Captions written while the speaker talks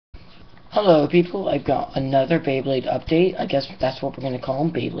Hello people, I've got another Beyblade update. I guess that's what we're going to call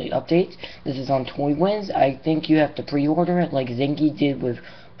them, Beyblade updates. This is on Toy Wins. I think you have to pre-order it like Zingy did with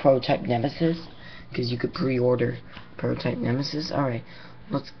Prototype Nemesis. Because you could pre-order Prototype Nemesis. Alright,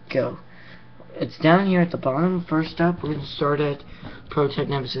 let's go. It's down here at the bottom. First up, we're going to start at Prototype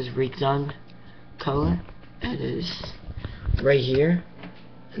Nemesis redone color. It is right here.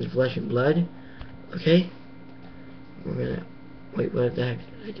 In Flesh and Blood. Okay. We're going to... Wait, what the heck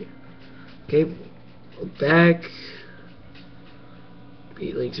did I do? Okay, back.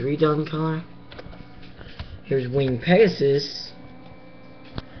 Beylade's redone color. Here's Wing Pegasus.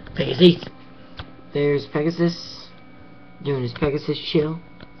 Pegasus. There's Pegasus doing his Pegasus chill.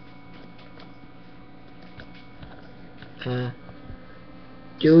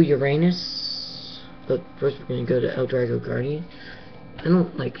 Dual Uranus. But first we're gonna go to El Drago Guardian. I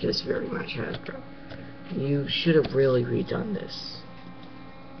don't like this very much, Hasbro. You should have really redone this.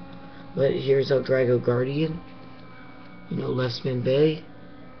 But here's El Drago Guardian. You know, Left Spin Bay.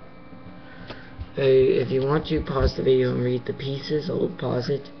 If you want to, pause the video and read the pieces. I'll pause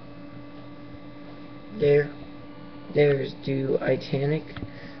it. There's Do Titanic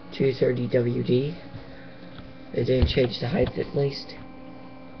 230 WD. They didn't change the height at least.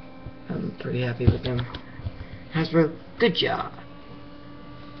 I'm pretty happy with them. Hasbro, good job.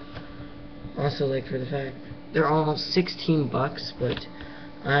 Also, like, for the fact they're all 16 bucks, but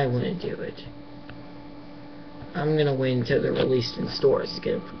I wouldn't do it. I'm gonna wait until they're released in stores to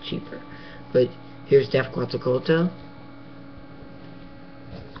get them for cheaper. But here's Def Quetzalcoatl.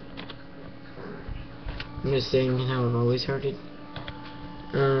 I'm just saying how I've always heard it.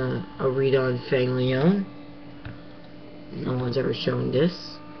 I'll read on Fang Leon. No one's ever shown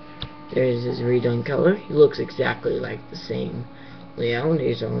this. There's his redone color. He looks exactly like the same Leon.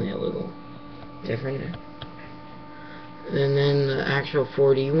 He's only a little different. And then the actual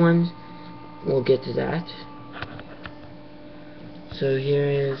 4D ones, we'll get to that. So here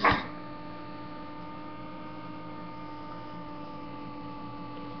is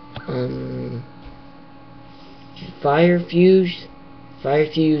Fire Fuse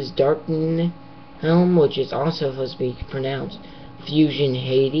Darken Helm, which is also supposed to be pronounced Fusion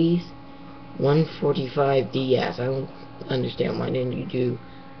Hades 145 DS. I don't understand why didn't you do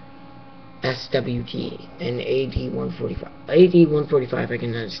SWT and AD145. AD145 I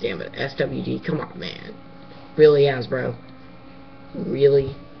can understand, but SWT, come on, man. Really, Hasbro?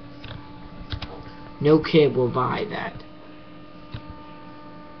 Really? No kid will buy that.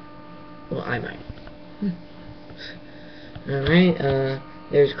 Well, I might. Alright,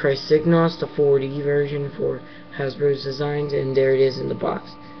 there's Chrysignos, the 4D version for Hasbro's designs, and there it is in the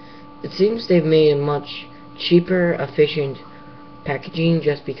box. It seems they've made a much cheaper, efficient packaging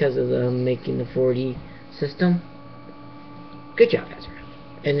just because of them making the 4D system. Good job, Hasbro.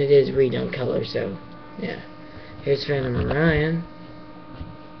 And it is redone color, so yeah. Here's Phantom Orion.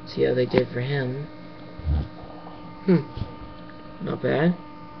 See how they did for him. Not bad.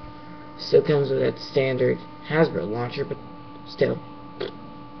 Still comes with that standard Hasbro launcher, but still,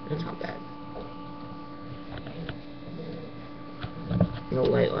 that's not bad. No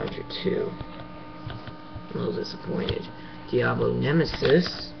light launcher too. I'm a little disappointed. Diablo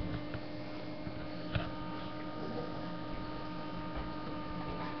Nemesis.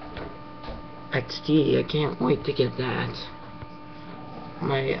 XD, I can't wait to get that.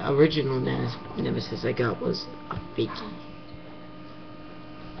 My original Nemesis I got was a fakie.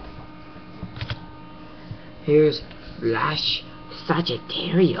 Here's Flash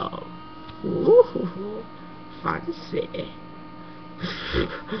Sagittario. Woohoo! Fancy.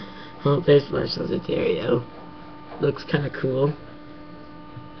 Well, there's Flash Sagittario. Looks kind of cool.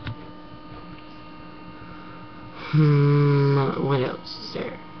 What else is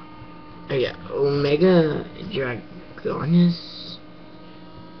there? Oh yeah, Omega Dragonis.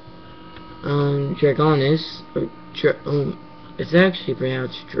 Dragonis, or it's actually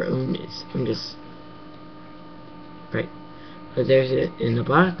pronounced Dragonis. I'm just right. But there's it in the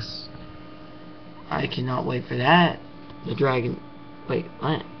box. I cannot wait for that. The dragon. Wait,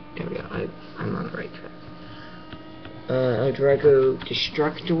 what? There we go. I'm on the right track. El Drago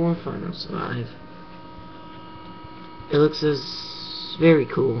Destructor Final Survive. It looks as very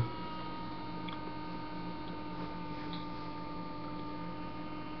cool.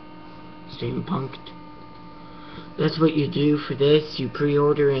 Steampunked. That's what you do for this. You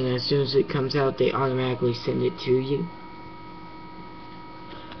pre-order, and as soon as it comes out, they automatically send it to you.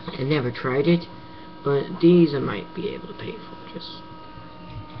 I never tried it, but these I might be able to pay for. Just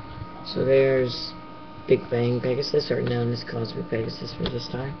so there's Big Bang Pegasus, or known as Cosmic Pegasus for this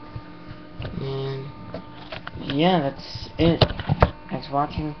time. And yeah, that's it. Thanks for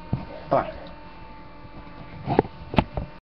watching. Bye.